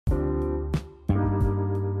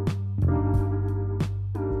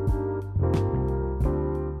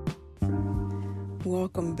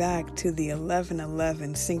welcome back to the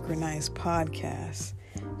 1111 Synchronized Podcast.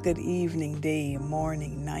 Good evening, day,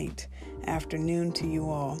 morning, night, afternoon to you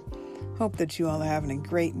all. Hope that you all are having a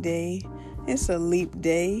great day. It's a leap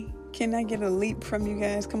day. Can I get a leap from you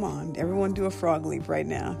guys? Come on, everyone do a frog leap right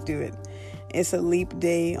now. Do it. It's a leap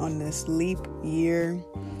day on this leap year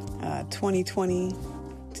 2020.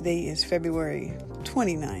 Today is February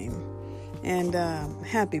 29. And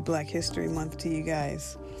happy Black History Month to you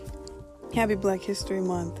guys. Happy Black History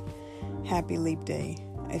Month. Happy Leap Day.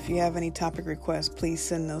 If you have any topic requests, please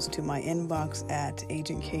send those to my inbox at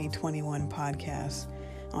Agent K21 Podcast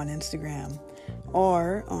on Instagram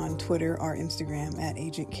or on Twitter or Instagram at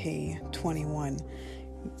Agent K21.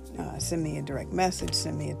 Send me a direct message,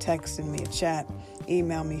 send me a text, send me a chat,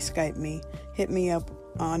 email me, Skype me, hit me up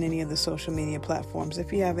on any of the social media platforms.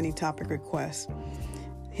 If you have any topic requests,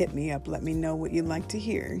 hit me up. Let me know what you'd like to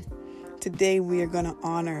hear. Today we are going to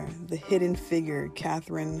honor the hidden figure,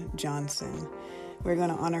 Katherine Johnson. We're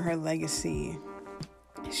going to honor her legacy.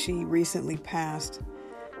 She recently passed,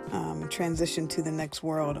 transitioned to the next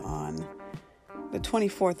world on the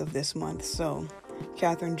 24th of this month. So,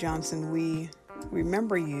 Katherine Johnson, we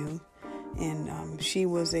remember you. And she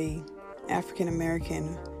was a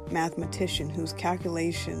African-American mathematician whose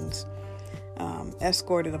calculations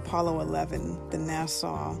escorted Apollo 11, the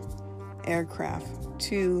NASA aircraft,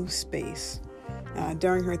 to space.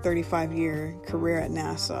 During her 35-year career at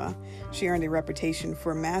NASA, she earned a reputation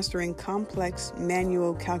for mastering complex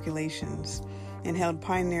manual calculations and helped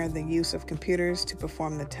pioneer the use of computers to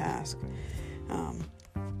perform the task.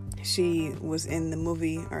 She was in the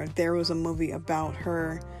movie, or there was a movie about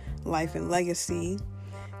her life and legacy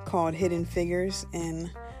called Hidden Figures, and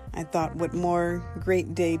I thought what more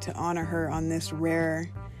great day to honor her on this rare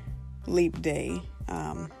leap day.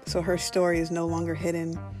 So her story is no longer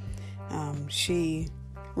hidden. She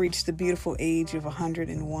reached the beautiful age of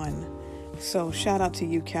 101. So shout out to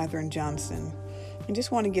you, Katherine Johnson. I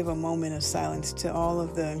just want to give a moment of silence to all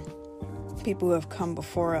of the people who have come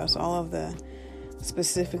before us, all of the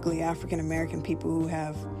specifically African American people who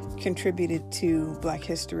have contributed to Black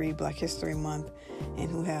History Month, and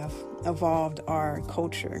who have evolved our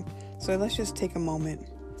culture. So let's just take a moment,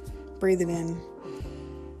 breathe it in,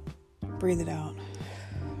 breathe it out.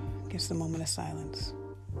 Just a moment of silence.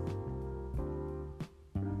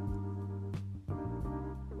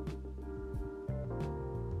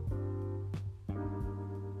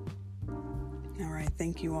 All right,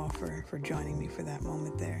 thank you all for joining me for that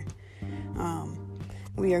moment there.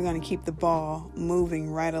 We are going to keep the ball moving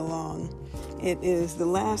right along. It is the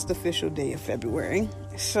last official day of February,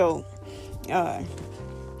 so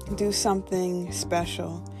do something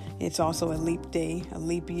special. It's also a leap day, a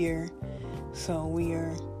leap year, so we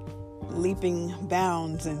are leaping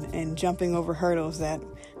bounds and jumping over hurdles that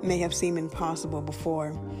may have seemed impossible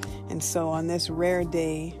before. And so on this rare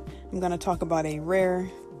day, I'm going to talk about a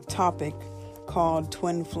rare topic called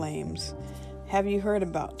twin flames. Have you heard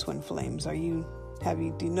about twin flames? Do you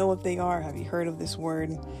know what they are? Have you heard of this word?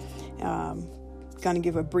 Going to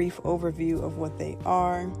give a brief overview of what they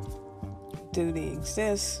are. Do they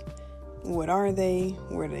exist? What are they?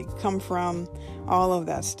 Where do they come from? All of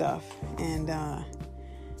that stuff. And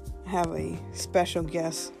have a special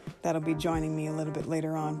guest that'll be joining me a little bit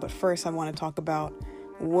later on. But first, I want to talk about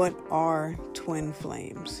what are twin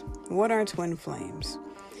flames. What are twin flames?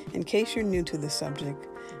 In case you're new to the subject,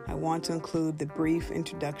 I want to include the brief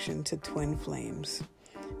introduction to twin flames.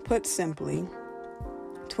 Put simply,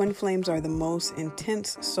 twin flames are the most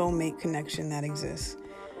intense soulmate connection that exists.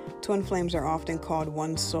 Twin flames are often called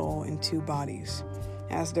one soul in two bodies,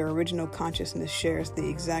 as their original consciousness shares the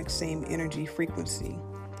exact same energy frequency.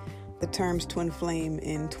 The terms twin flame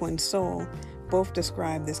and twin soul both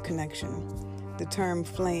describe this connection. The term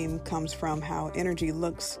flame comes from how energy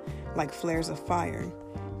looks like flares of fire,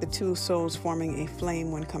 the two souls forming a flame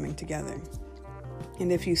when coming together.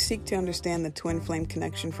 And if you seek to understand the twin flame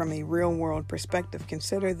connection from a real-world perspective,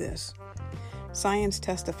 consider this. Science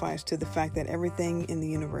testifies to the fact that everything in the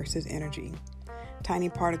universe is energy. Tiny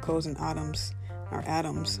particles and atoms are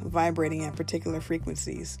atoms vibrating at particular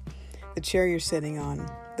frequencies. The chair you're sitting on,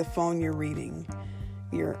 the phone you're reading,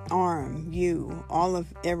 your arm, you, all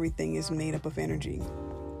of everything is made up of energy.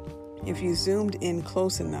 If you zoomed in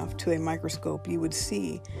close enough to a microscope, you would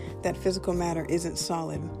see that physical matter isn't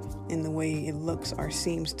solid in the way it looks or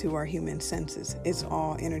seems to our human senses. It's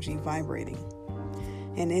all energy vibrating.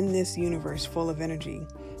 And in this universe full of energy,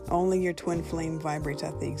 only your twin flame vibrates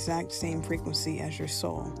at the exact same frequency as your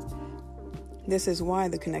soul. This is why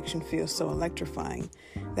the connection feels so electrifying.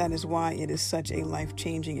 That is why it is such a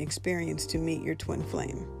life-changing experience to meet your twin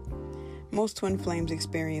flame. Most twin flames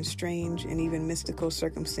experience strange and even mystical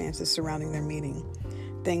circumstances surrounding their meeting.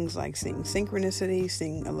 Things like seeing synchronicity,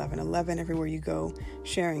 seeing 1111 everywhere you go,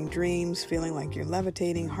 sharing dreams, feeling like you're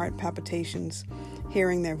levitating, heart palpitations,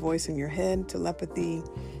 hearing their voice in your head, telepathy,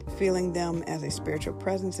 feeling them as a spiritual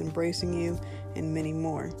presence embracing you, and many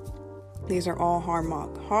more. These are all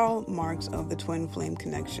hallmarks of the twin flame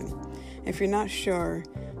connection. If you're not sure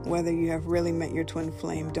whether you have really met your twin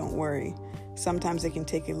flame, don't worry. Sometimes it can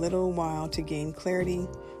take a little while to gain clarity,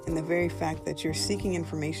 and the very fact that you're seeking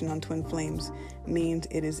information on twin flames means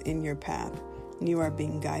it is in your path. You are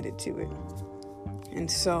being guided to it. And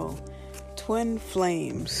so, twin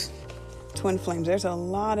flames, there's a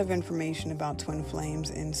lot of information about twin flames,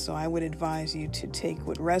 and so I would advise you to take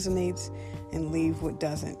what resonates and leave what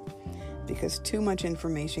doesn't, because too much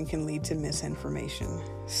information can lead to misinformation.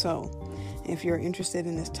 So, if you're interested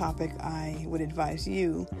in this topic, I would advise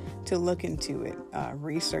you to look into it,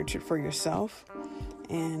 research it for yourself,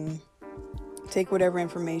 and take whatever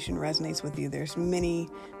information resonates with you. There's many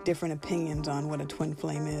different opinions on what a twin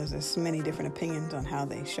flame is. There's many different opinions on how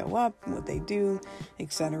they show up, what they do,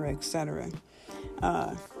 etc., etc.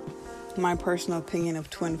 My personal opinion of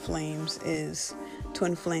twin flames is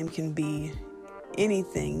twin flame can be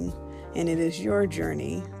anything, and it is your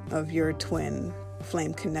journey of your twin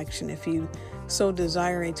flame connection. If you so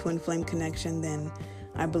desire a twin flame connection, then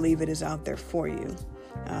I believe it is out there for you.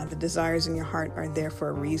 The desires in your heart are there for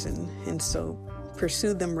a reason, and so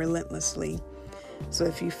pursue them relentlessly. So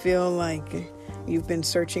if you feel like you've been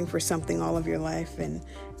searching for something all of your life and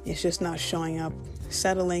it's just not showing up,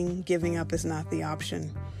 settling, giving up is not the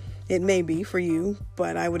option. It may be for you,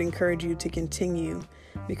 but I would encourage you to continue,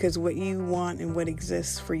 because what you want and what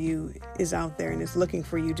exists for you is out there and is looking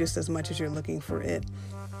for you just as much as you're looking for it.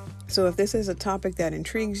 So if this is a topic that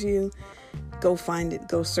intrigues you, go find it,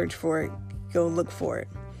 go search for it, go look for it.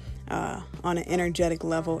 On an energetic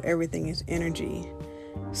level, everything is energy.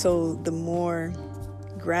 So the more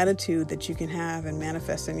gratitude that you can have and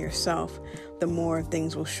manifest in yourself, the more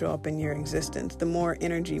things will show up in your existence, the more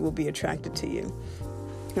energy will be attracted to you.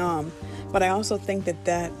 But I also think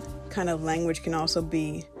that kind of language can also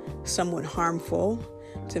be somewhat harmful,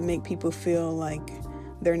 to make people feel like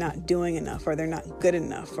they're not doing enough or they're not good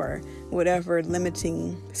enough or whatever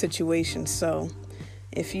limiting situation. So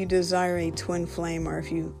if you desire a twin flame, or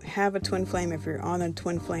if you have a twin flame, if you're on a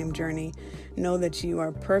twin flame journey, know that you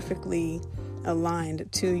are perfectly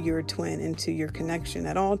aligned to your twin and to your connection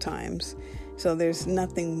at all times. So there's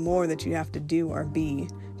nothing more that you have to do or be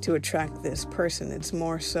to attract this person. It's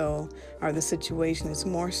more so, or the situation, it's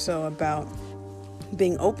more so about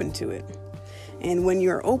being open to it. And when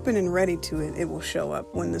you're open and ready to it, it will show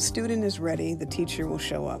up. When the student is ready, the teacher will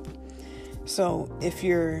show up. So if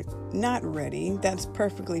you're not ready, that's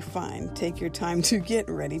perfectly fine. Take your time to get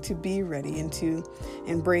ready, to be ready, and to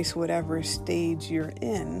embrace whatever stage you're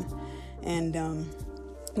in. And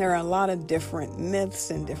there are a lot of different myths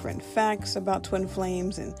and different facts about twin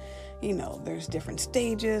flames, and there's different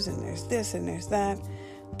stages, and there's this and there's that.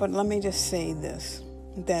 But let me just say this,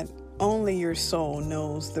 that only your soul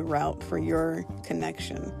knows the route for your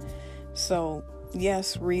connection. So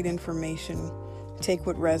yes, read information, take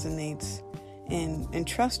what resonates, and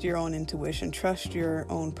trust your own intuition, trust your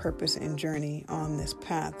own purpose and journey on this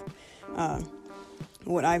path.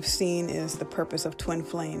 What I've seen is the purpose of twin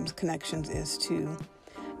flames connections is to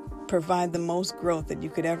provide the most growth that you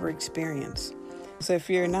could ever experience. So if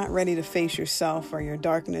you're not ready to face yourself or your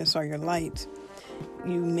darkness or your light,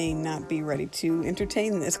 you may not be ready to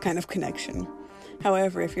entertain this kind of connection.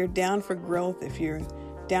 However, if you're down for growth, if you're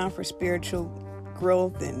down for spiritual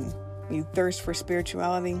growth and you thirst for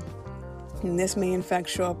spirituality, and this may in fact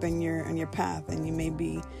show up in your path, and you may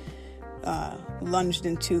be lunged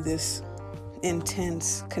into this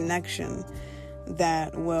intense connection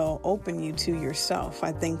that will open you to yourself.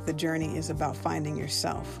 I think the journey is about finding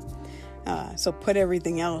yourself. So put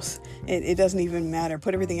everything else, it doesn't even matter,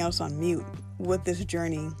 put everything else on mute. What this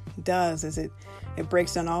journey does is it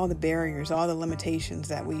breaks down all the barriers, all the limitations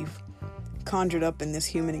that we've conjured up in this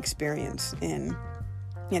human experience, and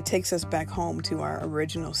it takes us back home to our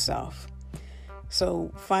original self.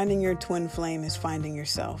 So finding your twin flame is finding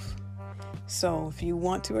yourself. So if you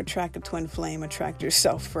want to attract a twin flame, attract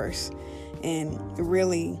yourself first, and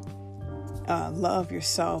really love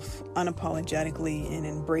yourself unapologetically and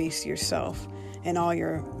embrace yourself and all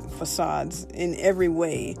your facades in every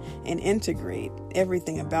way, and integrate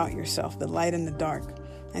everything about yourself, the light and the dark.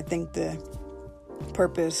 I think the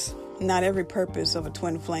purpose, not every purpose of a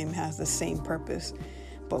twin flame has the same purpose,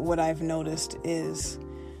 but what I've noticed is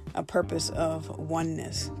a purpose of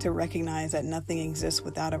oneness, to recognize that nothing exists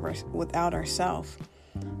without ourselves,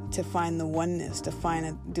 to find the oneness, to find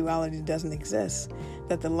that duality doesn't exist,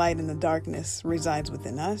 that the light and the darkness resides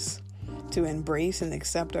within us, to embrace and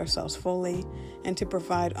accept ourselves fully, and to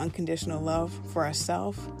provide unconditional love for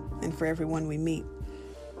ourselves and for everyone we meet.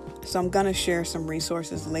 So I'm going to share some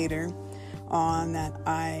resources later on that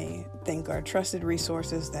I think are trusted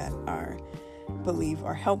resources that believe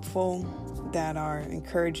are helpful, that are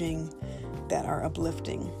encouraging, that are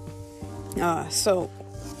uplifting. So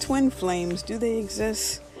twin flames, do they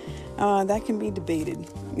exist? That can be debated.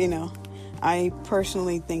 I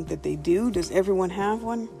personally think that they do. Does everyone have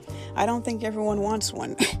one? I don't think everyone wants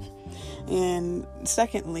one. And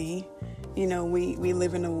secondly, we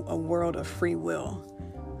live in a world of free will.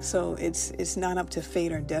 So it's not up to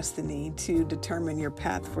fate or destiny to determine your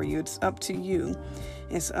path for you. It's up to you.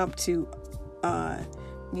 It's up to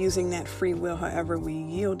using that free will however we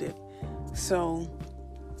yield it. So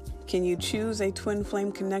can you choose a twin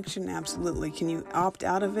flame connection? Absolutely. Can you opt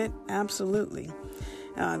out of it? Absolutely.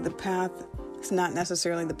 The path is not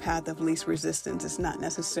necessarily the path of least resistance. It's not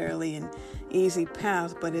necessarily an easy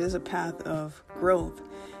path, but it is a path of growth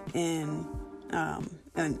and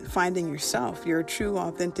finding yourself. Your true,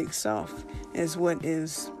 authentic self is what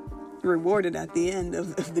is rewarded at the end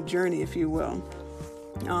of the journey, if you will.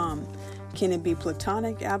 Can it be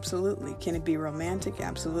platonic? Absolutely. Can it be romantic?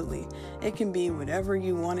 Absolutely. It can be whatever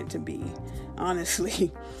you want it to be,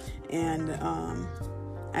 honestly. And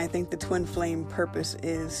I think the twin flame purpose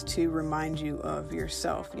is to remind you of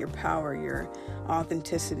yourself, your power, your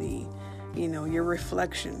authenticity, your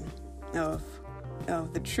reflection of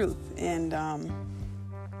the truth. And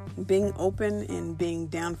being open and being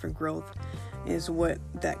down for growth is what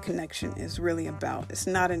that connection is really about. It's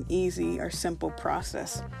not an easy or simple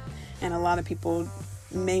process. And a lot of people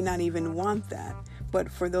may not even want that.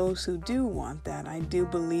 But for those who do want that, I do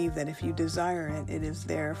believe that if you desire it, it is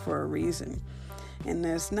there for a reason. And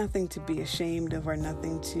there's nothing to be ashamed of or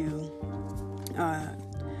nothing to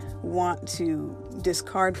want to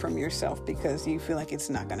discard from yourself because you feel like it's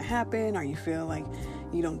not going to happen or you feel like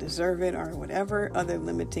you don't deserve it or whatever other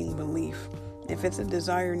limiting belief. If it's a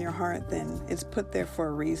desire in your heart, then it's put there for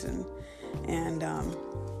a reason. And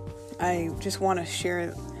I just want to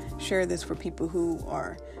share this for people who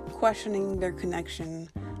are questioning their connection,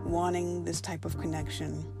 wanting this type of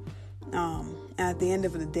connection. At the end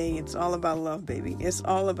of the day, it's all about love, baby. It's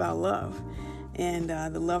all about love. And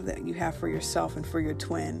the love that you have for yourself and for your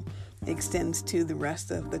twin extends to the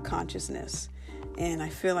rest of the consciousness. And I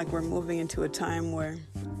feel like we're moving into a time where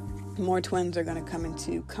more twins are going to come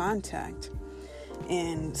into contact.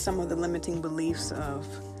 And some of the limiting beliefs of,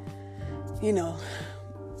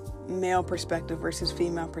 male perspective versus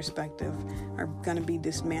female perspective are going to be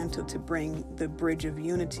dismantled to bring the bridge of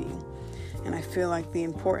unity. And I feel like the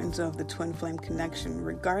importance of the twin flame connection,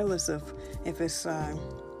 regardless of if it's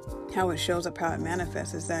how it shows up, how it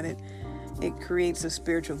manifests, is that it creates a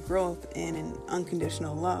spiritual growth and an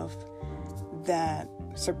unconditional love that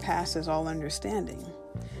surpasses all understanding.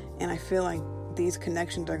 And I feel like these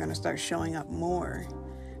connections are going to start showing up more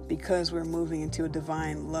because we're moving into a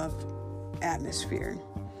divine love atmosphere.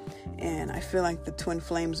 And I feel like the twin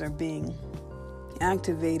flames are being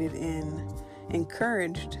activated and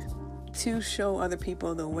encouraged to show other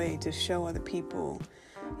people the way, to show other people,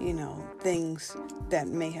 things that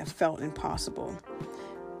may have felt impossible.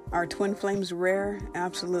 Are twin flames rare?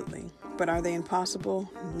 Absolutely. But are they impossible?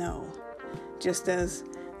 No. Just as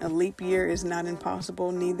a leap year is not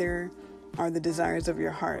impossible, neither are the desires of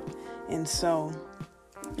your heart. And so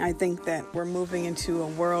I think that we're moving into a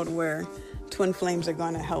world where twin flames are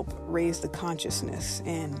going to help raise the consciousness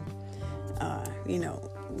and,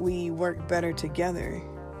 we work better together,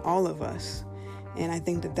 all of us. And I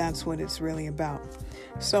think that that's what it's really about.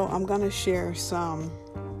 So I'm going to share some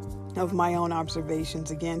of my own observations.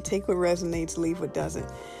 Again, take what resonates, leave what doesn't.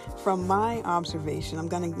 From my observation, I'm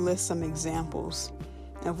going to list some examples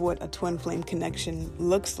of what a twin flame connection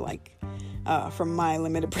looks like from my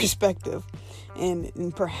limited perspective.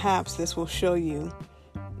 And perhaps this will show you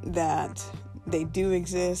that they do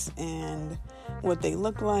exist and what they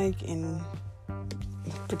look like and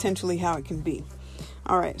potentially how it can be.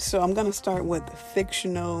 All right, so I'm going to start with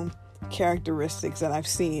fictional characteristics that I've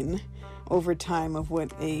seen over time of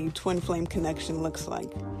what a twin flame connection looks like.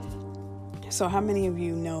 So how many of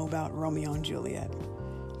you know about Romeo and Juliet,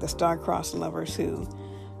 the star-crossed lovers who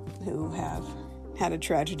have had a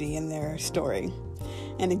tragedy in their story?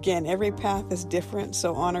 And again, every path is different,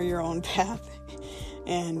 so honor your own path.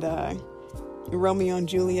 And Romeo and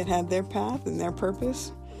Juliet had their path and their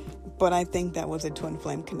purpose, but I think that was a twin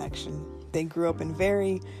flame connection. They grew up in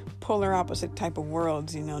very polar opposite type of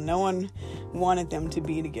worlds. No one wanted them to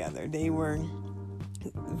be together. They were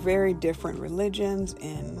very different religions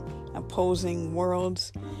and opposing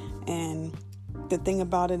worlds. And the thing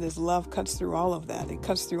about it is love cuts through all of that. It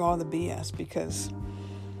cuts through all the BS, because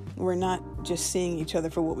we're not just seeing each other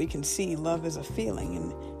for what we can see. Love is a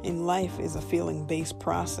feeling, and life is a feeling-based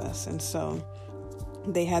process. And so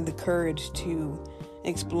they had the courage to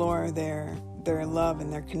explore their love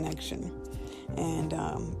and their connection. And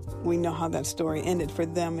we know how that story ended for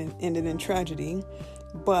them. It ended in tragedy,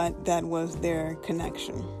 but that was their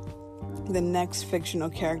connection. The next fictional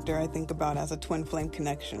character I think about as a twin flame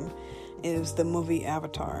connection is the movie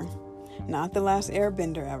Avatar. Not the last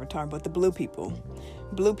Airbender Avatar, but the Blue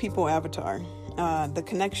People Avatar. The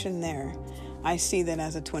connection there, I see that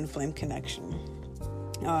as a twin flame connection.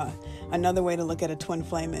 Another way to look at a twin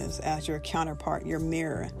flame is as your counterpart, your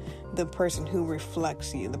mirror, the person who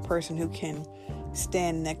reflects you, the person who can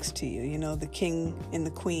stand next to you, the king and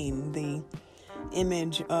the queen, the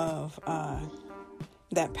image of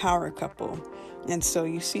that power couple. And so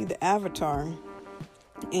you see the Avatar,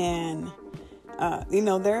 and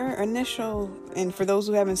their initial, and for those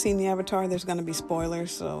who haven't seen the Avatar, there's going to be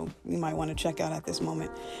spoilers, so you might want to check out at this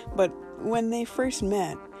moment. But when they first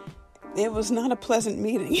met, it was not a pleasant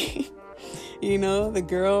meeting. The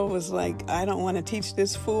girl was like, I don't want to teach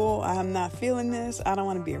this fool. I'm not feeling this. I don't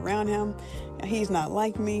want to be around him. He's not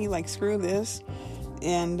like me. Like, screw this.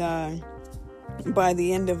 And by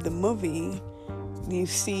the end of the movie, you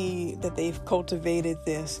see that they've cultivated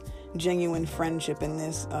this genuine friendship and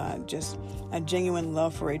this just a genuine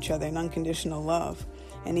love for each other, an unconditional love.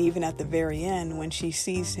 And even at the very end, when she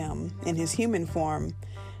sees him in his human form,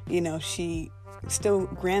 she still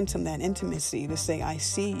grants him that intimacy to say, I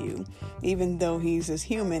see you, even though he's this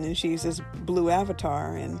human and she's this blue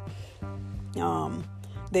avatar. And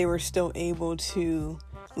they were still able to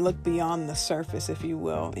look beyond the surface, if you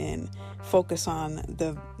will, and focus on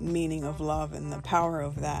the meaning of love and the power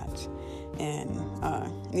of that. And,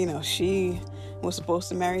 she was supposed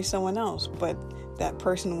to marry someone else, but that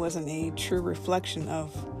person wasn't a true reflection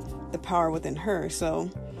of the power within her. So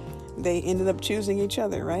they ended up choosing each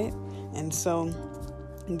other, right? And so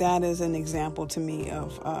that is an example to me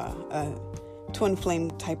of a twin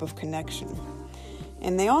flame type of connection.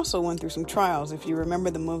 And they also went through some trials. If you remember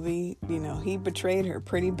the movie, he betrayed her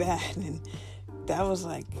pretty bad. And that was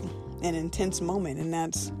like an intense moment. And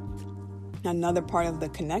that's another part of the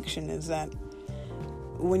connection, is that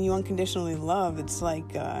when you unconditionally love, it's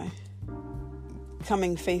like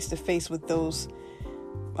coming face to face with those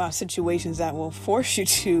situations that will force you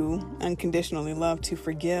to unconditionally love, to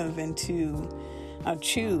forgive, and to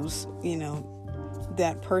choose,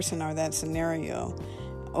 that person or that scenario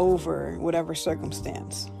over whatever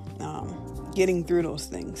circumstance, getting through those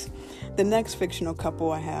things. The next fictional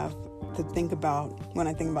couple I have to think about when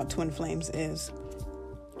I think about twin flames is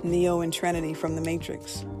Neo and Trinity from The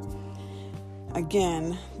Matrix.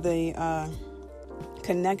 Again, the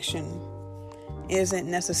connection isn't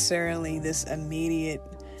necessarily this immediate,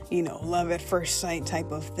 love at first sight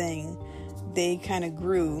type of thing. They kind of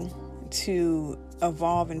grew to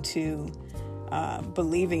evolve into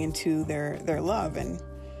believing into their love. And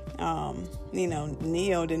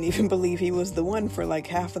Neo didn't even believe he was the one for like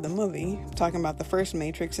half of the movie, talking about the first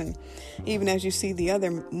Matrix. And even as you see the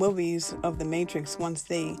other movies of the Matrix, once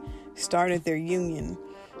they started their union,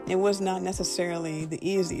 it was not necessarily the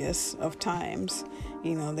easiest of times.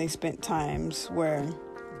 They spent times where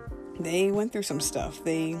they went through some stuff.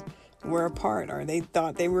 They were apart, or they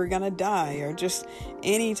thought they were gonna die, or just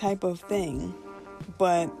any type of thing.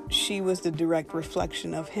 But she was the direct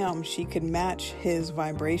reflection of him. She could match his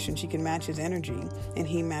vibration. She could match his energy, and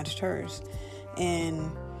he matched hers.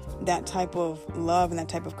 And that type of love and that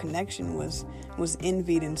type of connection was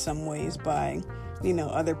envied in some ways by,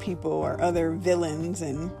 other people or other villains.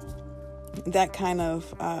 And that kind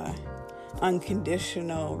of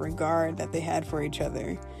unconditional regard that they had for each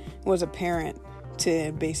other was apparent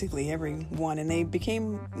to basically everyone. And they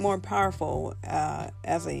became more powerful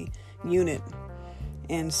as a unit.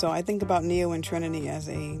 And so I think about Neo and Trinity as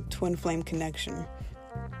a twin flame connection.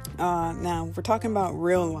 Now, we're talking about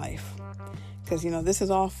real life, because, this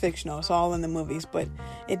is all fictional. It's all in the movies, but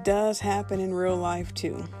it does happen in real life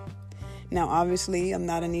too. Now, obviously, I'm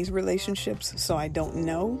not in these relationships, so I don't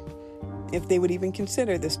know if they would even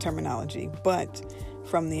consider this terminology. But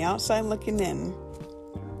from the outside looking in,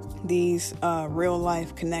 these real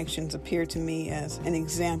life connections appear to me as an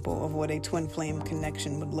example of what a twin flame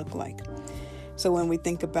connection would look like. So when we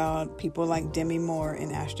think about people like Demi Moore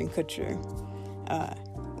and Ashton Kutcher,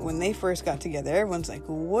 when they first got together, everyone's like,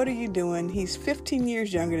 what are you doing? He's 15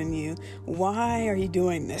 years younger than you. Why are you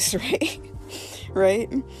doing this?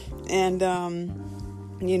 Right? And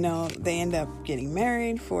They end up getting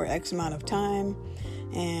married for X amount of time.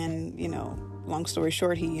 And, long story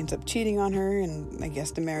short, he ends up cheating on her. And I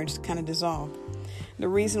guess the marriage kind of dissolved. The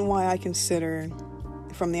reason why I consider,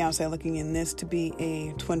 from the outside looking in, this to be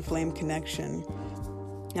a twin flame connection,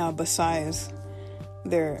 besides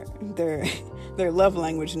their love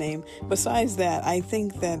language name, besides that, I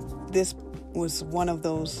think that this was one of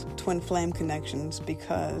those twin flame connections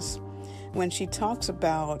because when she talks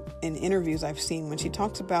about, in interviews I've seen, when she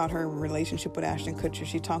talks about her relationship with Ashton Kutcher,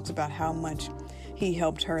 she talks about how much he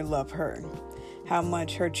helped her love her, how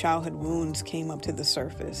much her childhood wounds came up to the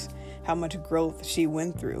surface, how much growth she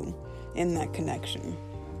went through in that connection.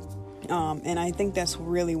 And I think that's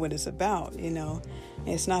really what it's about.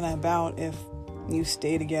 It's not about if you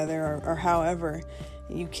stay together or however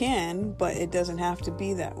you can, but it doesn't have to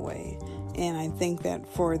be that way. And I think that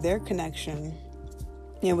for their connection,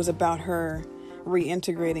 it was about her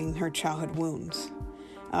reintegrating her childhood wounds.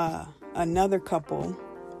 Another couple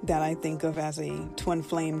that I think of as a twin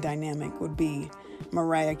flame dynamic would be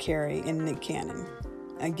Mariah Carey and Nick Cannon.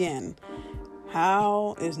 Again,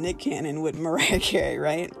 how is Nick Cannon with Mariah Carey,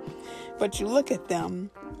 right? But you look at them,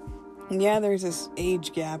 yeah, there's this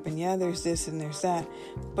age gap, and yeah, there's this and there's that.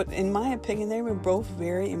 But in my opinion, they were both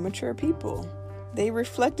very immature people. They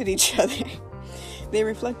reflected each other.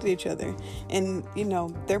 And,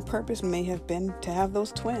 their purpose may have been to have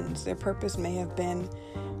those twins. Their purpose may have been,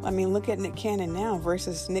 look at Nick Cannon now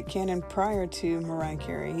versus Nick Cannon prior to Mariah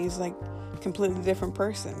Carey. He's like a completely different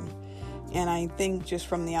person. And I think just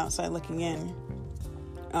from the outside looking in,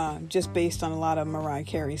 just based on a lot of Mariah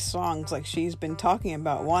Carey's songs, like she's been talking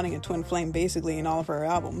about wanting a twin flame basically in all of her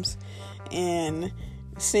albums, and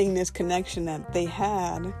seeing this connection that they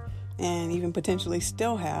had and even potentially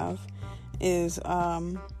still have is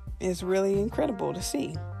really incredible to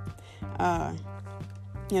see.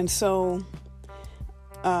 And so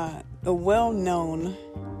a well-known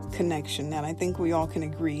connection that I think we all can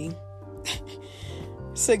agree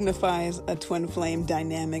signifies a twin flame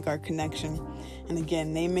dynamic or connection. And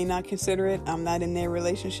again, they may not consider it. I'm not in their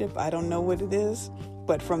relationship. I don't know what it is.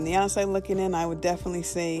 But from the outside looking in, I would definitely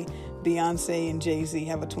say Beyonce and Jay-Z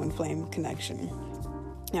have a twin flame connection.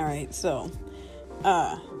 All right, so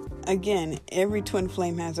again, every twin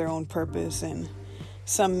flame has their own purpose, and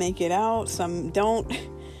some make it out, some don't.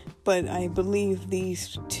 But I believe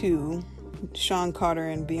these two, Sean Carter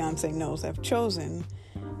and Beyonce Knowles, have chosen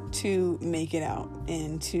to make it out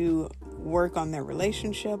and to work on their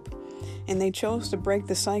relationship. And they chose to break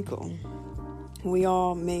the cycle. We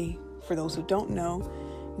all may, for those who don't know,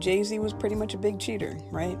 Jay-Z was pretty much a big cheater,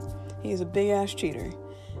 right? He's a big ass cheater.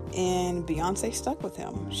 And Beyonce stuck with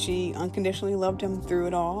him. She unconditionally loved him through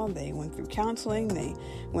it all. They went through counseling, they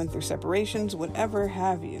went through separations, whatever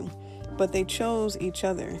have you. But they chose each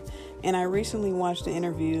other. And I recently watched an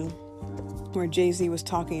interview where Jay-Z was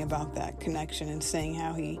talking about that connection and saying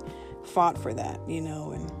how he fought for that,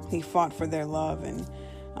 and he fought for their love, and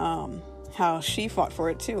how she fought for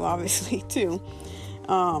it too, obviously too.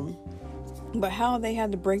 But how they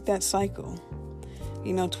had to break that cycle.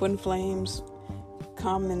 Twin flames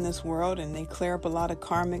come in this world and they clear up a lot of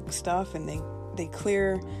karmic stuff, and they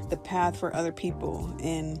clear the path for other people.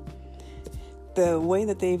 And the way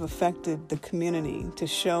that they've affected the community to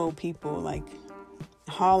show people like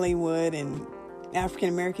Hollywood and African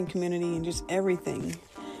American community and just everything.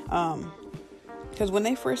 Because when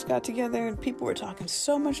they first got together, people were talking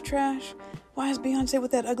so much trash. Why is Beyonce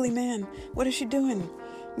with that ugly man? What is she doing?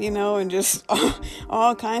 And just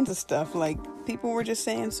all kinds of stuff. Like, people were just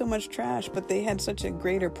saying so much trash, but they had such a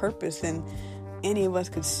greater purpose than any of us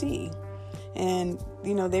could see. And,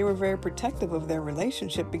 they were very protective of their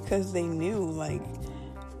relationship because they knew, like,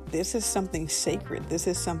 this is something sacred. This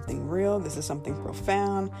is something real. This is something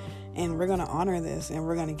profound. And we're going to honor this, and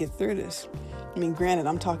we're going to get through this. Granted,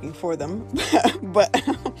 I'm talking for them, but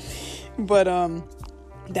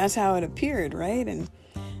that's how it appeared, right? And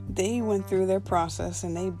they went through their process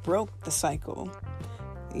and they broke the cycle.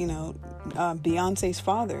 Beyonce's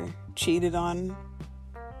father cheated on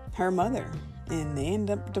her mother, and they end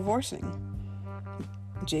up divorcing.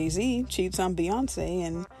 Jay-Z cheats on Beyonce,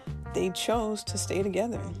 and they chose to stay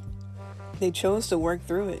together. They chose to work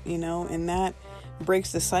through it, and that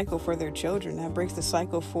breaks the cycle for their children. That breaks the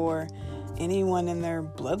cycle for anyone in their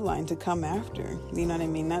bloodline to come after. You know what I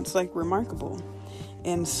mean? That's like remarkable.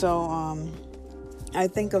 And so I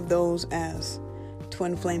think of those as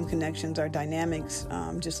twin flame connections or dynamics,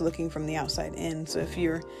 just looking from the outside in. So if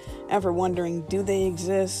you're ever wondering, do they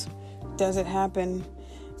exist? Does it happen?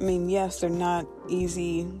 Yes, they're not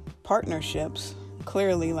easy partnerships.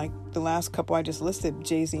 Clearly, like the last couple I just listed,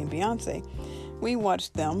 Jay-Z and Beyonce. we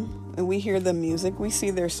watch them, and we hear the music, we see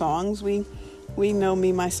their songs, we know,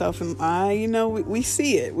 me, myself, and I, we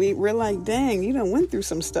see it. We're like, dang, you done went through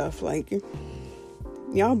some stuff. Like,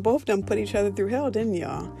 y'all both done put each other through hell, didn't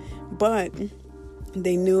y'all? But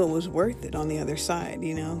they knew it was worth it on the other side,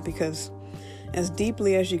 because as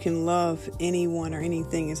deeply as you can love anyone or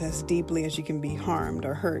anything is as deeply as you can be harmed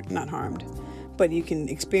or hurt. Not harmed, but you can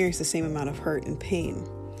experience the same amount of hurt and pain.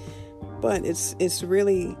 But it's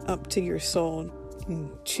really up to your soul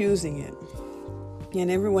choosing it. And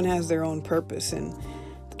everyone has their own purpose, and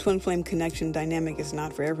the twin flame connection dynamic is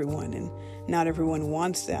not for everyone, and not everyone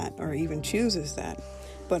wants that or even chooses that.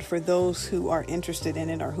 But for those who are interested in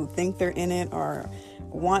it, or who think they're in it, or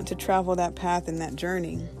want to travel that path and that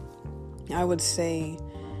journey, I would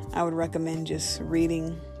recommend just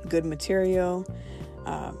reading good material,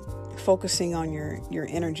 focusing on your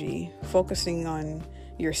energy, focusing on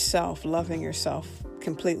yourself, loving yourself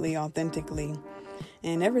completely, authentically,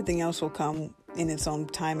 and everything else will come in its own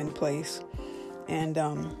time and place. And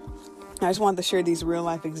I just wanted to share these real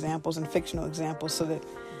life examples and fictional examples so that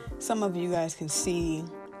some of you guys can see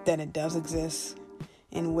that it does exist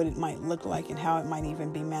and what it might look like and how it might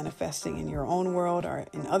even be manifesting in your own world or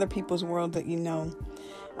in other people's world that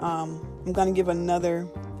I'm going to give another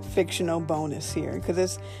fictional bonus here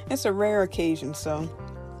because it's a rare occasion. So,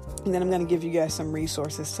 and then I'm going to give you guys some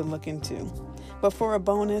resources to look into. But for a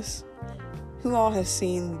bonus, who all has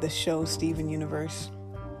seen the show Steven Universe?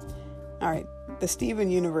 All right, the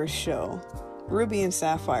Steven Universe show, Ruby and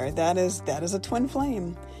Sapphire, that is a twin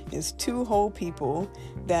flame. It's two whole people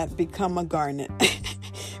that become a garnet.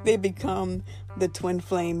 They become the twin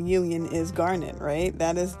flame union is garnet, right?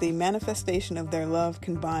 That is the manifestation of their love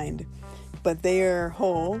combined. But they are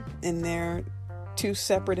whole and they're two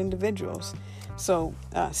separate individuals. So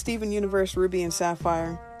Steven Universe, Ruby and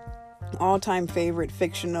Sapphire, all-time favorite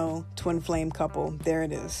fictional twin flame couple. There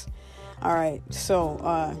it is. All right, so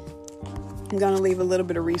I'm going to leave a little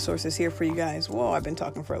bit of resources here for you guys. Whoa, I've been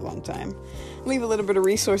talking for a long time. Leave a little bit of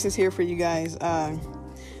resources here for you guys.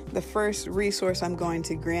 The first resource I'm going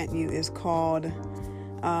to grant you is called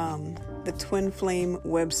the Twin Flame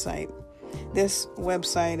website. This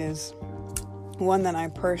website is one that I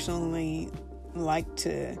personally like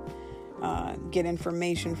to get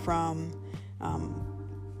information from.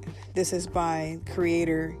 This is by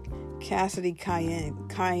creator Cassidy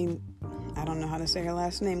Kine. I don't know how to say her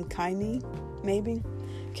last name. Kine, maybe?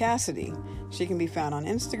 Cassidy. She can be found on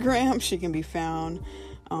Instagram. She can be found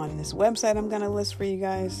on this website I'm going to list for you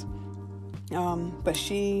guys. But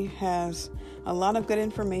she has a lot of good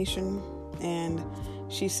information, and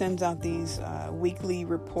she sends out these weekly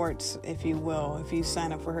reports, if you will. If you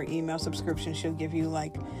sign up for her email subscription, she'll give you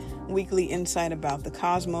like weekly insight about the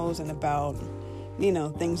cosmos and about,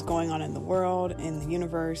 things going on in the world, in the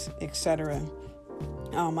universe, etc.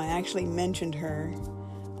 I actually mentioned her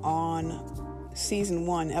on season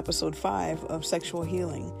 1, episode 5 of Sexual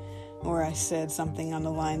Healing, where I said something on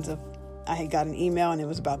the lines of, I had got an email and it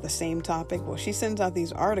was about the same topic. Well, she sends out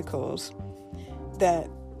these articles that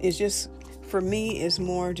is just, for me, is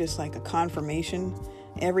more just like a confirmation.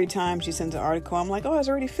 Every time she sends an article, I'm like, oh, I was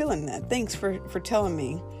already feeling that. Thanks for telling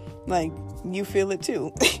me. Like, you feel it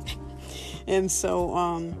too. And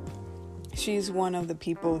so she's one of the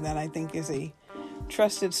people that I think is a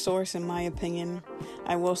trusted source, in my opinion.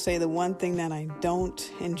 I will say the one thing that I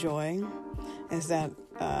don't enjoy is that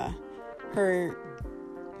her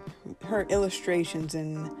illustrations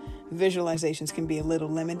and visualizations can be a little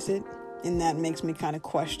limited, and that makes me kind of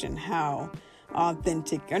question how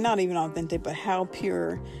authentic, or not even authentic, but how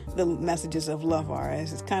pure the messages of love are.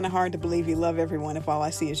 It's kind of hard to believe you love everyone if all I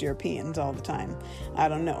see is Europeans all the time. I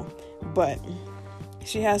don't know, but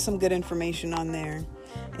she has some good information on there.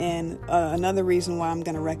 And another reason why I'm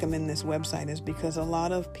going to recommend this website is because a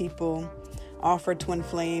lot of people offer twin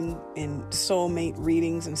flame and soulmate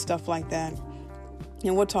readings and stuff like that.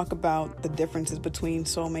 And we'll talk about the differences between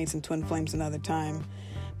soulmates and twin flames another time.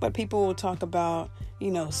 But people will talk about,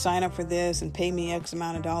 sign up for this and pay me X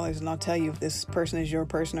amount of dollars and I'll tell you if this person is your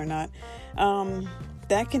person or not.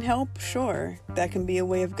 That can help, sure. That can be a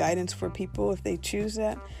way of guidance for people if they choose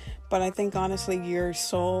that. But I think honestly, your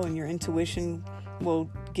soul and your intuition will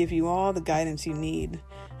give you all the guidance you need.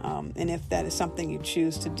 And if that is something you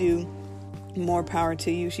choose to do, more power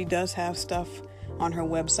to you. She does have stuff on her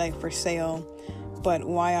website for sale. But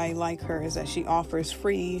why I like her is that she offers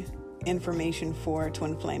free information for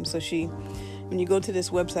twin flames. So when you go to this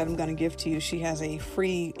website I'm going to give to you, she has a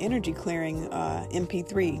free energy clearing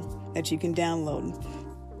MP3 that you can download.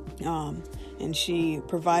 And she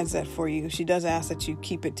provides that for you. She does ask that you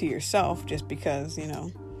keep it to yourself just because,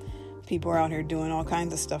 people are out here doing all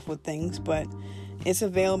kinds of stuff with things, but it's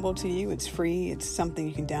available to you. It's free. It's something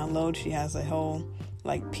you can download. She has a whole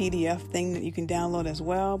PDF thing that you can download as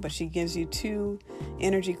well, but she gives you 2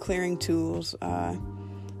 energy clearing tools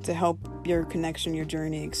to help your connection, your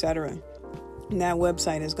journey, etc. And that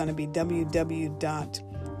website is going to be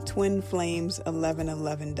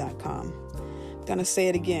www.twinflames1111.com. I'm going to say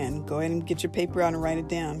it again. Go ahead and get your paper out and write it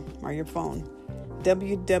down, or your phone.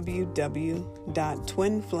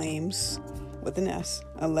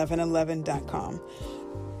 www.twinflames1111.com.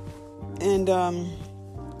 And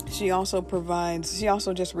she also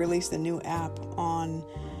just released a new app on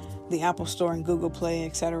the Apple Store and Google Play,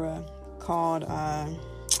 etc., called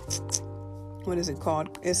what is it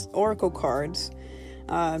called? It's Oracle cards,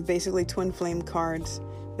 basically twin flame cards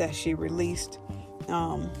that she released.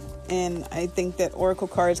 And I think that Oracle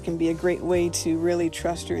cards can be a great way to really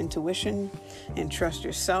trust your intuition and trust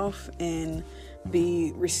yourself and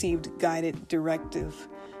be received guided, directive,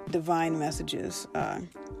 divine messages.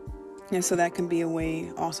 And so that can be a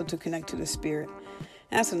way also to connect to the spirit.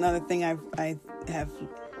 And that's another thing I have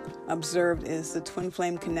observed is the twin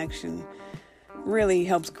flame connection really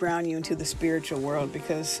helps ground you into the spiritual world,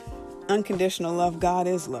 because unconditional love, God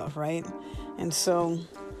is love, right? And so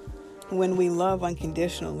when we love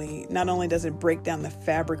unconditionally, not only does it break down the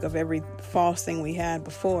fabric of every false thing we had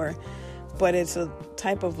before, but it's a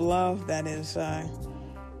type of love that is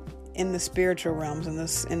in the spiritual realms,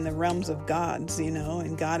 in the realms of gods,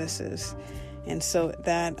 and goddesses. And so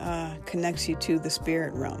that connects you to the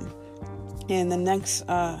spirit realm. And the next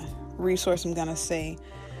resource I'm going to say,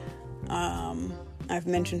 I've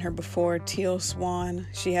mentioned her before, Teal Swan.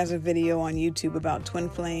 She has a video on YouTube about twin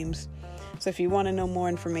flames. So if you want to know more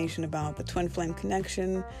information about the twin flame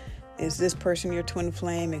connection, is this person your twin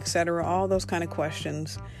flame, etc., all those kind of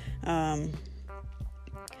questions are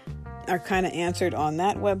kind of answered on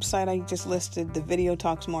that website I just listed. The video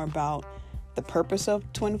talks more about the purpose of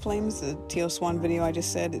twin flames. The Teal Swan video I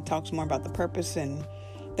just said, it talks more about the purpose and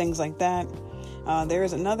things like that. There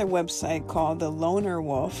is another website called the Loner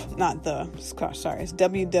Wolf, it's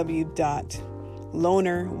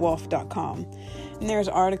www.lonerwolf.com. And there's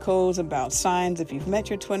articles about signs if you've met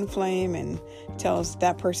your twin flame, and tells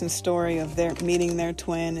that person's story of their meeting their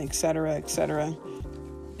twin, etc., etc.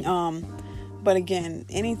 But again,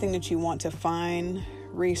 anything that you want to find,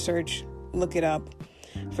 research, look it up.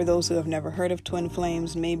 For those who have never heard of twin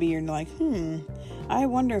flames, maybe you're like, I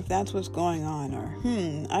wonder if that's what's going on, or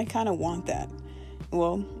I kind of want that.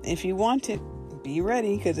 Well, if you want it, be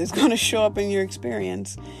ready, because it's going to show up in your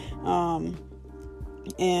experience. And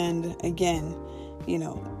again,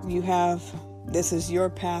 this is your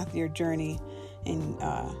path, your journey, and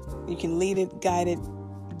you can lead it, guide it,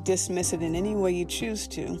 dismiss it in any way you choose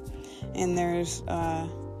to. And there's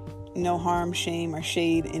no harm, shame, or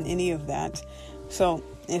shade in any of that. So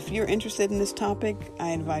if you're interested in this topic,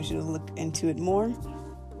 I advise you to look into it more.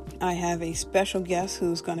 I have a special guest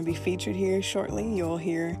who's going to be featured here shortly. You'll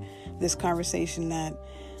hear this conversation that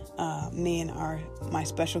me and my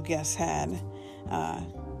special guest had,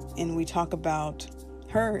 and we talk about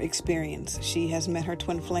her experience. She has met her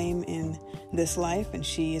twin flame in this life, and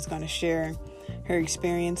she is going to share her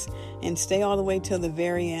experience. And stay all the way till the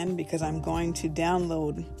very end, because I'm going to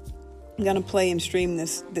play and stream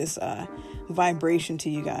this vibration to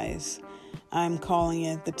you guys. I'm calling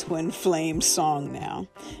it the Twin Flame song now.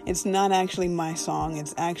 It's not actually my song.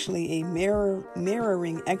 It's actually a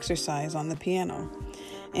mirroring exercise on the piano.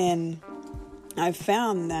 And I've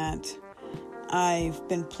found that I've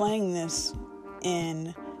been playing this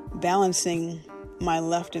in balancing my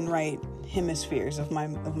left and right hemispheres of my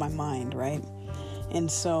mind, right?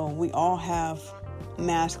 And so we all have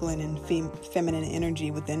masculine and feminine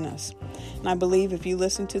energy within us. And I believe if you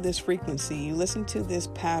listen to this frequency, you listen to this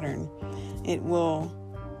pattern, it will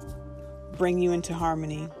bring you into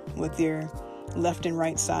harmony with your left and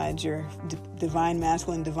right sides, your divine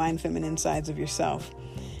masculine, divine feminine sides of yourself.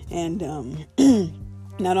 And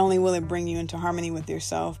not only will it bring you into harmony with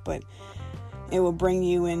yourself, but it will bring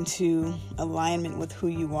you into alignment with who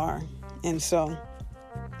you are. And so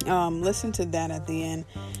listen to that at the end.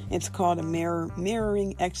 It's called a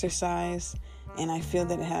mirroring exercise, and I feel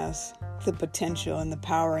that it has the potential and the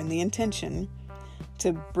power and the intention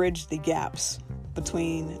to bridge the gaps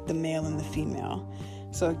between the male and the female.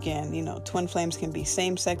 So again, twin flames can be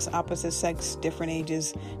same sex, opposite sex, different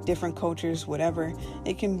ages, different cultures, whatever.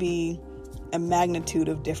 It can be a magnitude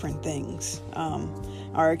of different things,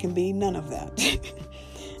 or it can be none of that.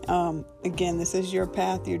 Again, this is your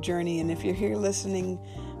path, your journey, and if you're here listening,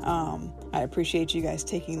 I appreciate you guys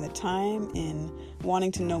taking the time and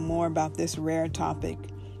wanting to know more about this rare topic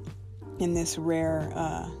and this rare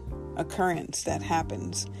occurrence that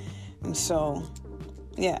happens. And so,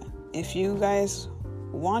 yeah, if you guys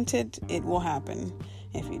want it, it will happen.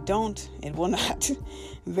 If you don't, it will not.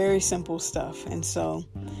 Very simple stuff. And so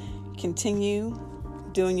continue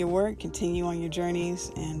doing your work, continue on your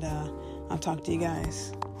journeys, and I'll talk to you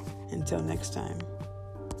guys. Until next time.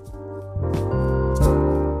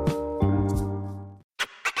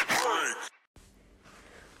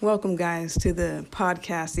 Welcome, guys, to the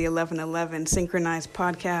podcast, the 1111 Synchronized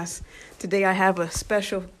Podcast. Today I have a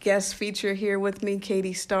special guest feature here with me,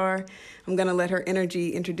 Katie Starr. I'm going to let her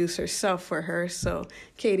energy introduce herself for her. So,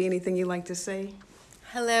 Katie, anything you'd like to say?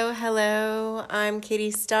 Hello. I'm Katie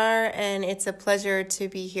Starr, and it's a pleasure to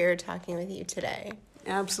be here talking with you today.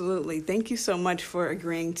 Absolutely. Thank you so much for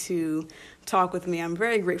agreeing to talk with me. I'm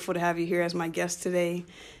very grateful to have you here as my guest today.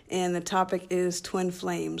 And the topic is twin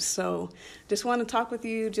flames. So just want to talk with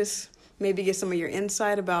you, just maybe get some of your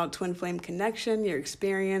insight about twin flame connection, your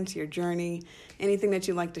experience, your journey, anything that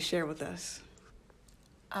you'd like to share with us.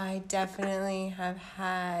 I definitely have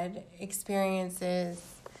had experiences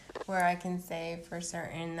where I can say for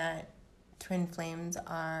certain that twin flames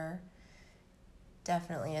are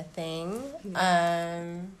definitely a thing.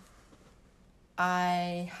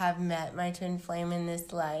 I have met my twin flame in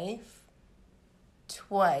this life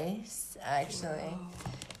twice, actually. Wow.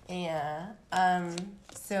 Yeah.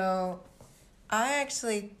 So I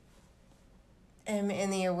actually am in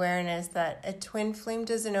the awareness that a twin flame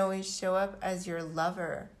doesn't always show up as your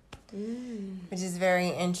lover, which is very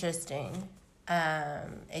interesting.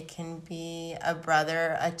 It can be a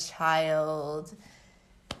brother, a child,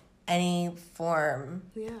 any form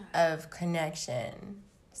of connection.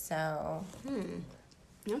 So,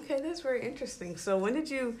 Okay, that's very interesting. So when did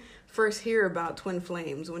you first hear about twin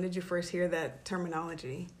flames? When did you first hear that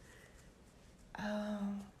terminology? Oh,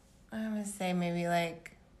 I would say maybe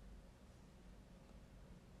like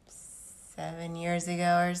 7 years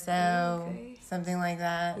ago or so, something like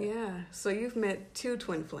that. Yeah. So you've met two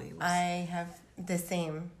twin flames. I have the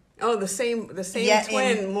same. Oh, the same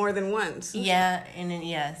twin more than once. Yeah,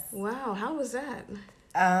 yes. Wow, how was that?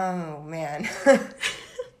 Oh man.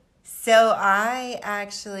 So I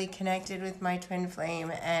actually connected with my twin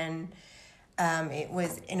flame, and it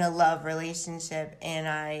was in a love relationship, and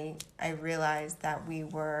I realized that we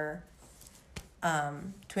were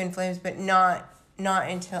twin flames, but not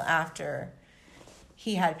until after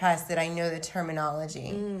he had passed did I know the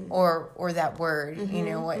terminology or that word,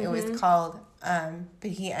 what it was called. But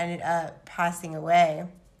he ended up passing away,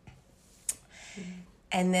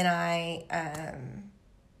 and then I.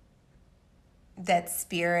 That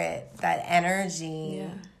spirit, that energy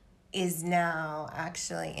is now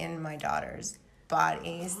actually in my daughter's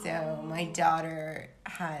body. So my daughter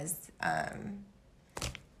has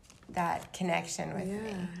that connection with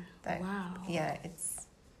me. Wow. Yeah, it's...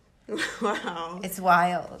 Wow. It's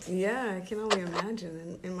wild. Yeah, I can only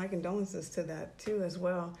imagine. And my condolences to that, too, as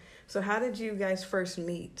well. So how did you guys first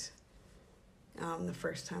meet the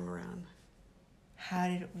first time around?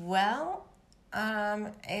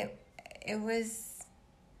 It was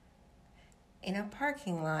in a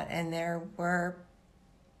parking lot, and there were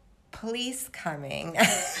police coming.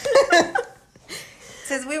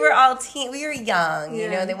 Because we were all we were young,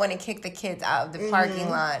 they want to kick the kids out of the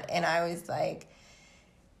parking lot. And I was like,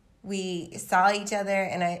 we saw each other,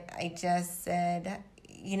 and I just said,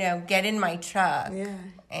 get in my truck. Yeah.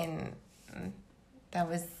 And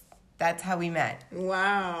that's how we met.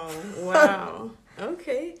 Wow.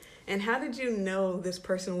 Okay. And how did you know this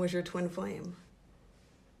person was your twin flame?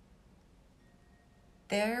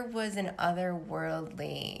 There was an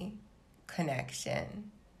otherworldly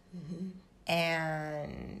connection.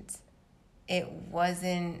 And it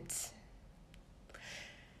wasn't...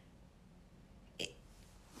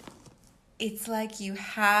 It's like you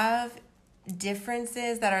have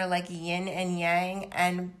differences that are like yin and yang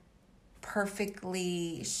and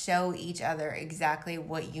perfectly show each other exactly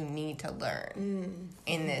what you need to learn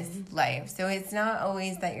in this life. So it's not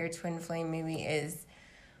always that your twin flame maybe is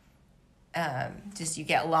just you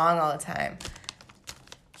get along all the time.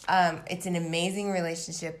 It's an amazing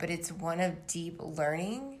relationship, but it's one of deep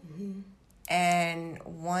learning and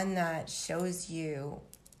one that shows you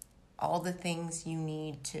all the things you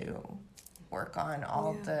need to work on,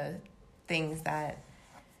 all the things that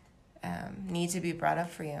need to be brought up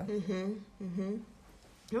for you.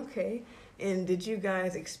 Okay. And did you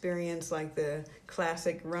guys experience like the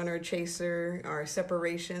classic runner chaser or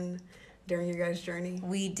separation during your guys' journey?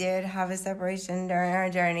 We did have a separation during our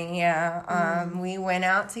journey, we went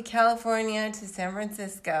out to California, to San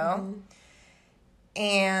Francisco,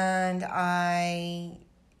 and I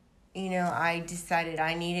I decided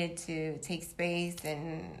I needed to take space,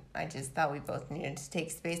 and I just thought we both needed to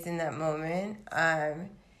take space in that moment.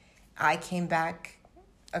 I came back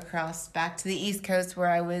to the East Coast where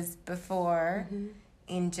I was before,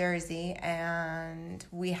 in Jersey, and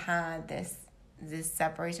we had this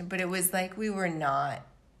separation, but it was like we were not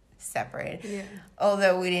separated. Yeah.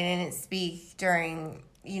 Although we didn't speak during,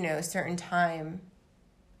 certain time,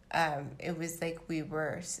 it was like we've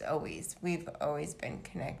always been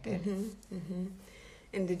connected.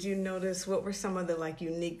 And did you notice what were some of the like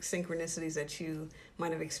unique synchronicities that you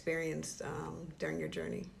might have experienced during your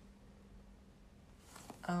journey?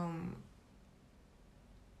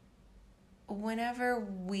 Whenever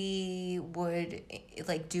we would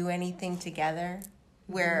like do anything together,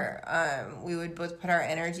 where we would both put our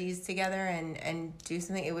energies together and do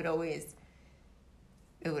something, it would always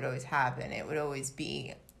happen. It would always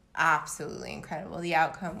be absolutely incredible. The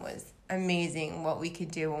outcome was amazing, what we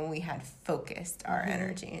could do when we had focused our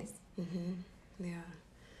energies. Yeah.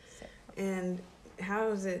 So. And how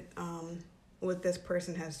is it with this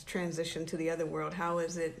person has transitioned to the other world? How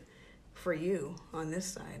is it for you on this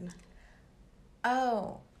side?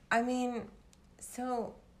 Oh, I mean,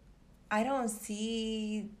 so I don't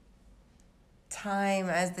see time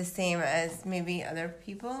as the same as maybe other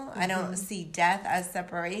people. I don't see death as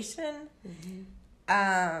separation.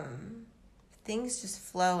 Things just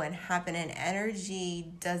flow and happen, and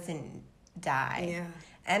energy doesn't die. Yeah.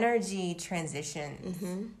 Energy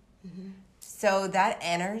transitions. So that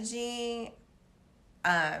energy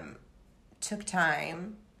took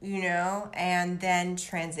time, and then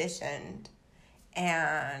transitioned.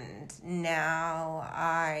 And now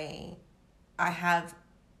I have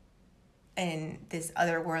in this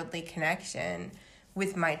otherworldly connection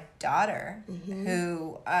with my daughter,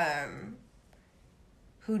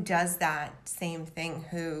 who does that same thing,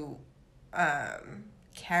 who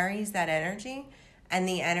carries that energy, and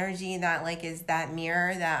the energy that like is that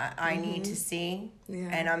mirror that I need to see,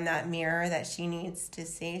 and I'm that mirror that she needs to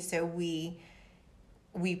see. So we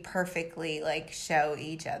perfectly like show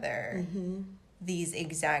each other these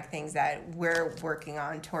exact things that we're working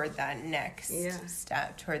on toward that next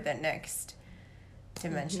step, toward that next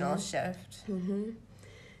dimensional shift.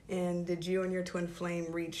 And did you and your twin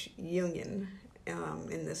flame reach union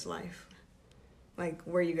in this life? Like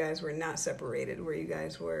where you guys were not separated, where you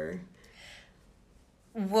guys were...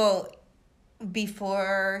 Well,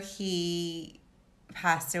 before he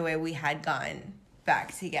passed away, we had gone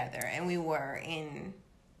back together, and we were in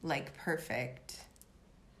like perfect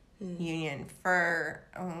union for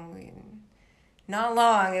not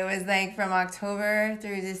long. It was like from October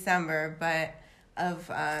through December,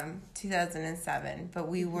 of 2007. But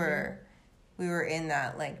we were in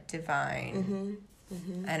that like divine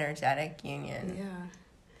energetic union. Yeah.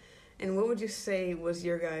 And what would you say was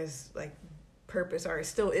your guys' like purpose, or it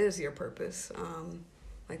still is your purpose?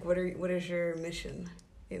 Like what is your mission?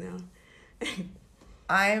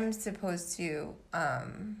 I'm supposed to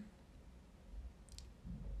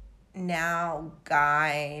now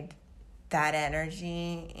guide that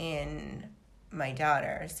energy in my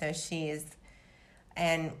daughter. So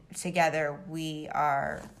and together we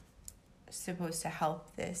are supposed to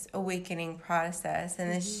help this awakening process and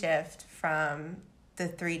this shift from the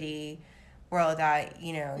 3D world that,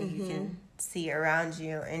 you can see around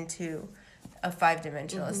you into a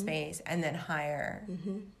 5-dimensional space, and then higher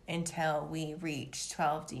until we reach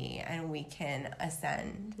 12D and we can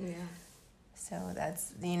ascend. Yeah. So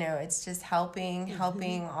that's, it's just helping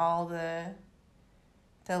all the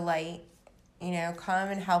light, come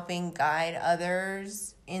and helping guide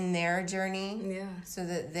others in their journey, so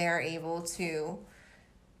that they're able to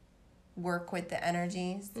work with the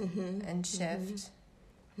energies and shift.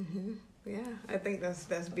 Yeah, I think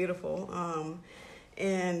that's beautiful.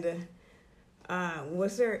 And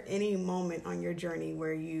was there any moment on your journey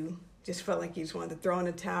where you just felt like you just wanted to throw in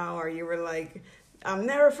the towel, or you were like, I'm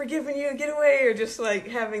never forgiving you, get away, or just like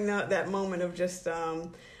having that moment of just,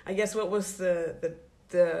 I guess, what was the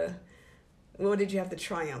what did you have to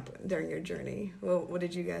triumph during your journey? What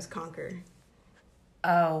did you guys conquer?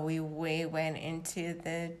 Oh, we went into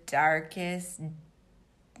the darkest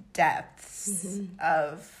depths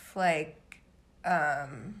of like,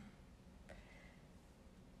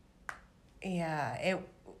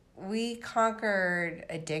 we conquered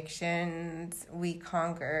addictions. We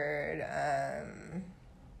conquered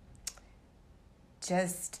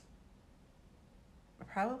just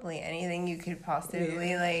probably anything you could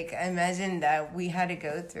possibly like imagine that we had to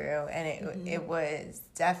go through, and it was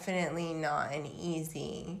definitely not an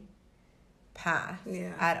easy path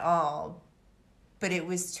at all, but it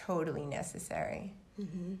was totally necessary.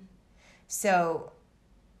 So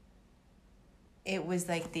it was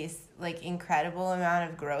like this like incredible amount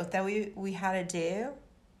of growth that we had to do,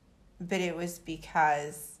 but it was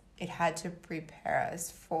because it had to prepare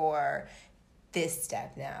us for this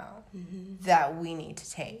step now that we need to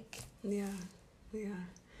take. Yeah.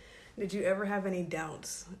 Did you ever have any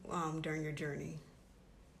doubts during your journey?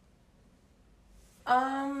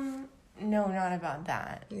 No, not about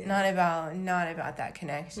that. Yeah. Not about that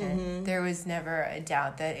connection. There was never a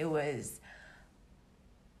doubt that it was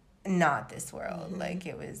not this world. Like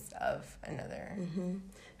it was of another.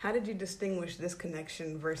 How did you distinguish this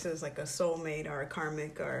connection versus like a soulmate or a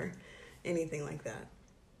karmic or anything like that?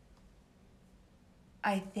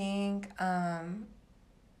 I think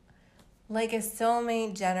like a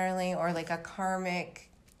soulmate generally, or like a karmic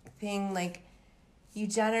thing, like you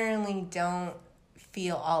generally don't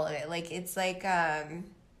feel all of it. Like it's like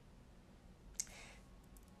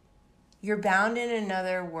you're bound in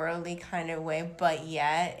another worldly kind of way, but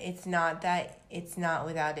yet it's not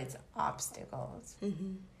without its obstacles.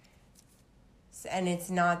 And it's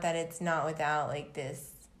not that it's not without like this.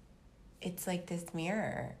 It's like this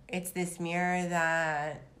mirror. It's this mirror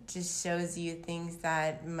that just shows you things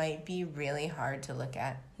that might be really hard to look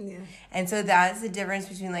at. Yeah. And so that's the difference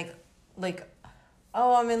between like,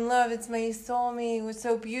 oh, I'm in love. It's my soulmate. It's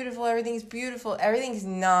so beautiful. Everything's beautiful. Everything's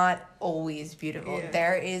not always beautiful. Yeah.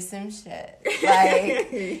 There is some shit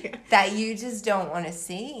like that you just don't want to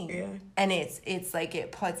see. Yeah. And it's like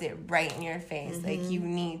it puts it right in your face. Like you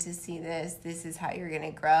need to see this. This is how you're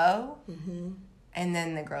gonna grow. And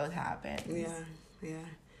then the growth happens. Yeah.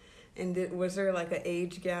 And was there like an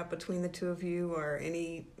age gap between the two of you, or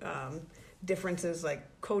any differences like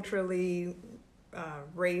culturally,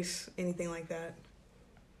 race, anything like that?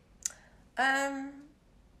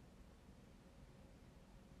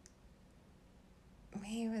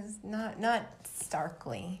 He was not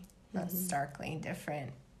starkly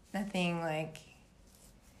different. Nothing like.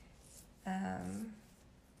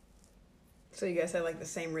 So you guys had like the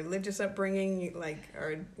same religious upbringing,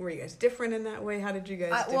 or were you guys different in that way? How did you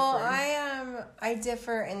guys differ? Well, I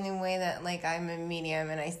differ in the way that like I'm a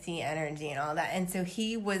medium and I see energy and all that, and so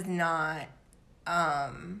he was not.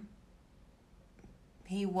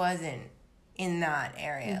 He wasn't in that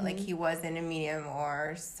area. Like he wasn't a medium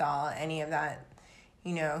or saw any of that.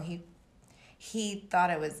 You know, he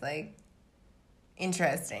thought it was like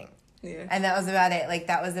interesting. Yeah. And that was about it. Like,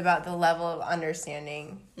 that was about the level of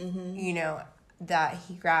understanding, you know, that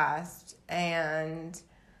he grasped. And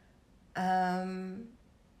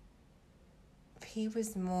he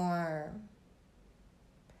was more...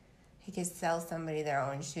 He could sell somebody their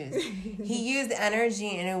own shoes. He used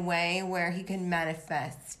energy in a way where he could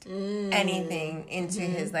manifest anything into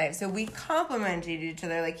his life. So we complemented each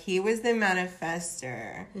other. Like, he was the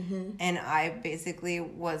manifester, and I basically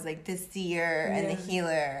was like the seer and the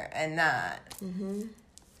healer and that.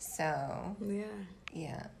 So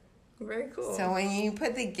yeah, very cool. So when you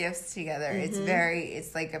put the gifts together,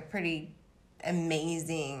 it's like a pretty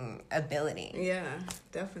amazing ability. Yeah,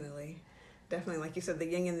 definitely, like you said, the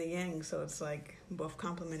yin and the yang. So it's like both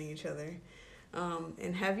complementing each other.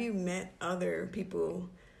 And have you met other people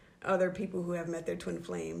who have met their twin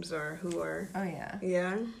flames, or who are? Oh yeah.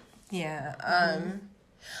 Yeah.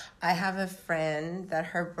 I have a friend that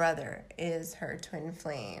her brother is her twin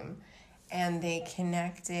flame, and they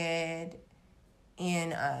connected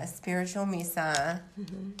in a spiritual misa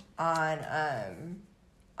on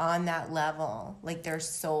that level, like their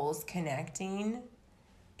souls connecting.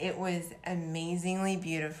 It was amazingly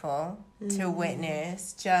beautiful to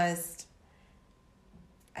witness. Just,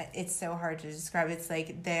 it's so hard to describe. It's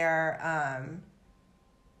like they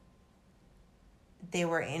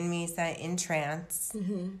were in misa in trance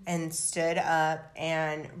and stood up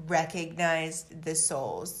and recognized the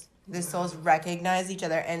souls. The souls recognized each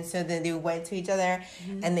other, and so then they went to each other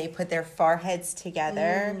and they put their foreheads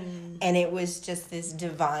together, and it was just this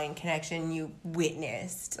divine connection you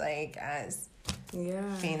witnessed, like, as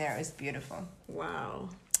being there. It was beautiful. Wow.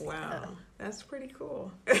 That's pretty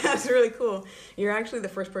cool. That's really cool. You're actually the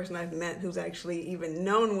first person I've met who's actually even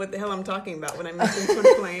known what the hell I'm talking about when I mentioned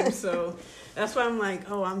twin flames. So that's why I'm like,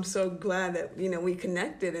 oh, I'm so glad that, we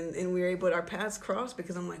connected and we were able to, our paths cross,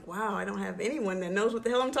 because I'm like, wow, I don't have anyone that knows what the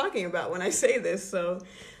hell I'm talking about when I say this. So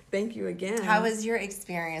thank you again. How was your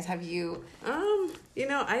experience? Have you...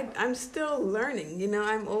 I'm still learning.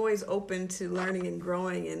 I'm always open to learning and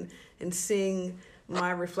growing and seeing my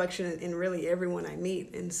reflection in really everyone I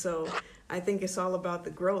meet. And so I think it's all about the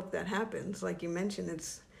growth that happens. Like you mentioned,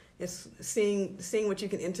 it's seeing what you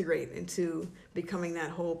can integrate into becoming that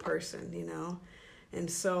whole person, And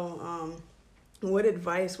so what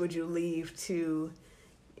advice would you leave to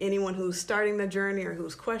anyone who's starting the journey or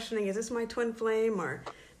who's questioning, is this my twin flame, or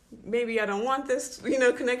maybe I don't want this,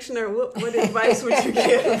 connection, or what advice would you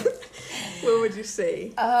give? What would you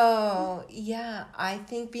say? Oh, yeah. I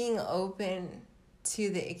think being open to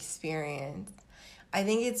the experience. I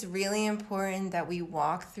think it's really important that we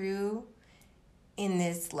walk through in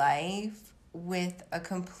this life with a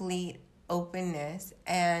complete openness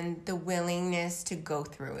and the willingness to go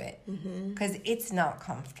through it. Because it's not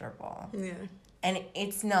comfortable. Yeah. And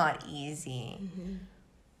it's not easy.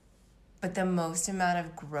 But the most amount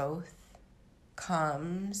of growth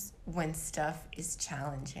comes when stuff is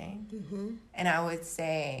challenging. And I would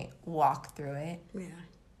say walk through it. Yeah.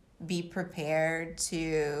 Be prepared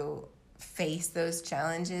to face those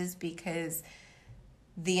challenges, because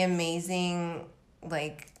the amazing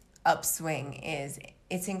upswing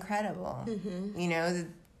it's incredible.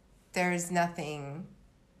 There's nothing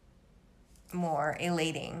more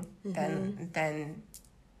elating than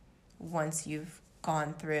once you've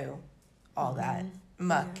gone through all that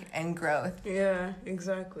muck and growth. Yeah,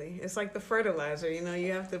 exactly. It's like the fertilizer,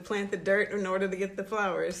 you have to plant the dirt in order to get the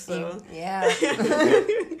flowers. So yeah.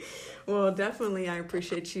 Well, definitely I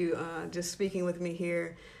appreciate you just speaking with me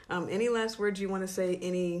here. Any last words you want to say,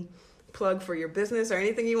 any plug for your business or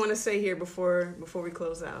anything you want to say here before we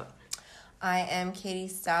close out? I am Katie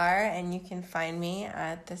Starr, and you can find me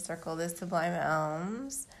at the Circle of the Sublime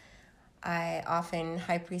Elms. I often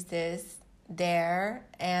high priestess there,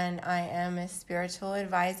 and I am a spiritual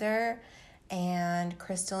advisor and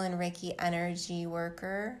crystal and Reiki energy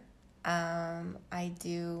worker. I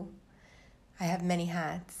have many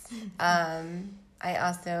hats. I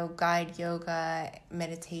also guide yoga,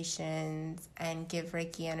 meditations, and give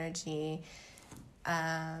Reiki energy.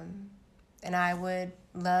 And I would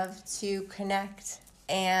love to connect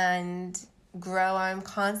and grow. I'm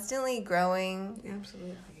constantly growing.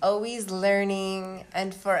 Absolutely. Always learning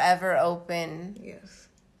and forever open. Yes.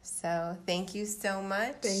 So thank you so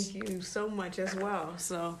much. Thank you so much as well.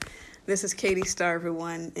 So this is Katie Starr,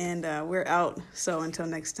 everyone, and we're out. So until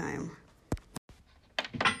next time.